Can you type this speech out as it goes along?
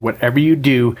Whatever you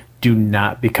do, do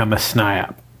not become a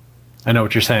SNIOP. I know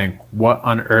what you're saying. What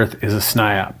on earth is a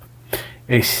SNIOP?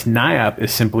 A SNIOP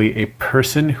is simply a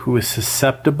person who is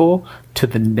susceptible to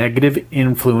the negative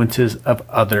influences of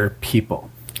other people.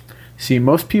 See,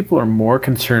 most people are more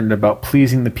concerned about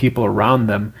pleasing the people around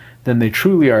them than they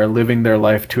truly are living their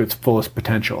life to its fullest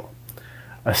potential.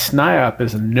 A SNIOP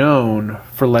is known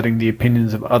for letting the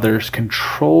opinions of others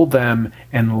control them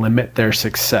and limit their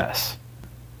success.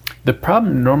 The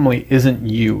problem normally isn't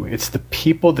you, it's the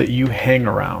people that you hang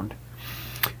around.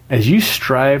 As you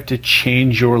strive to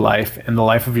change your life and the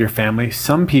life of your family,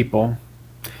 some people,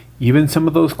 even some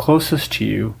of those closest to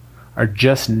you, are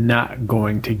just not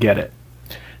going to get it.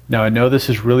 Now, I know this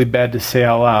is really bad to say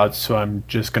out loud, so I'm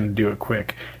just going to do it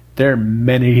quick. There are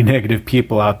many negative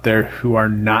people out there who are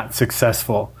not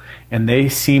successful, and they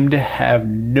seem to have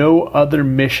no other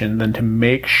mission than to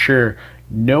make sure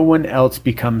no one else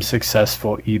becomes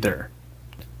successful either.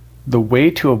 The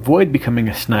way to avoid becoming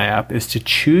a SNIOP is to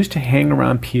choose to hang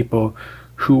around people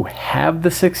who have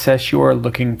the success you are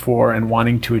looking for and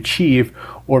wanting to achieve,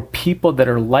 or people that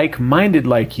are like-minded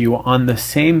like you on the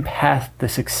same path to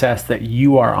success that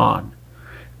you are on.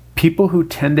 People who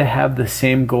tend to have the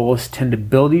same goals tend to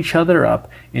build each other up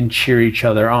and cheer each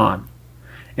other on.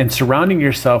 And surrounding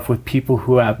yourself with people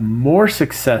who have more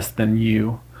success than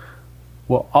you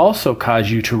will also cause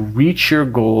you to reach your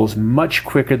goals much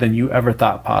quicker than you ever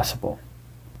thought possible.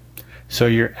 So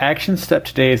your action step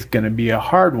today is going to be a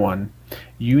hard one.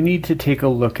 You need to take a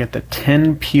look at the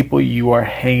 10 people you are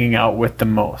hanging out with the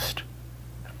most.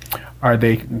 Are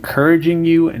they encouraging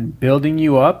you and building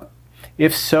you up?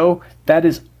 If so, that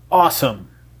is awesome.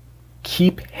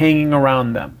 Keep hanging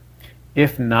around them.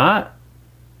 If not,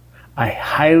 I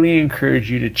highly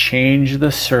encourage you to change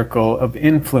the circle of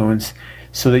influence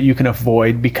so that you can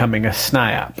avoid becoming a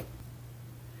SNIOP.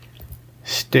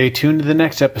 Stay tuned to the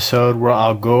next episode where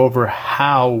I'll go over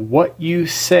how what you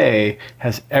say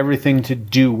has everything to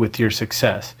do with your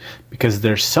success, because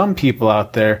there's some people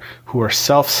out there who are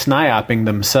self-SNIOPing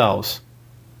themselves.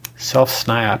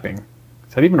 Self-SNIOPing.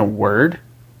 Is that even a word?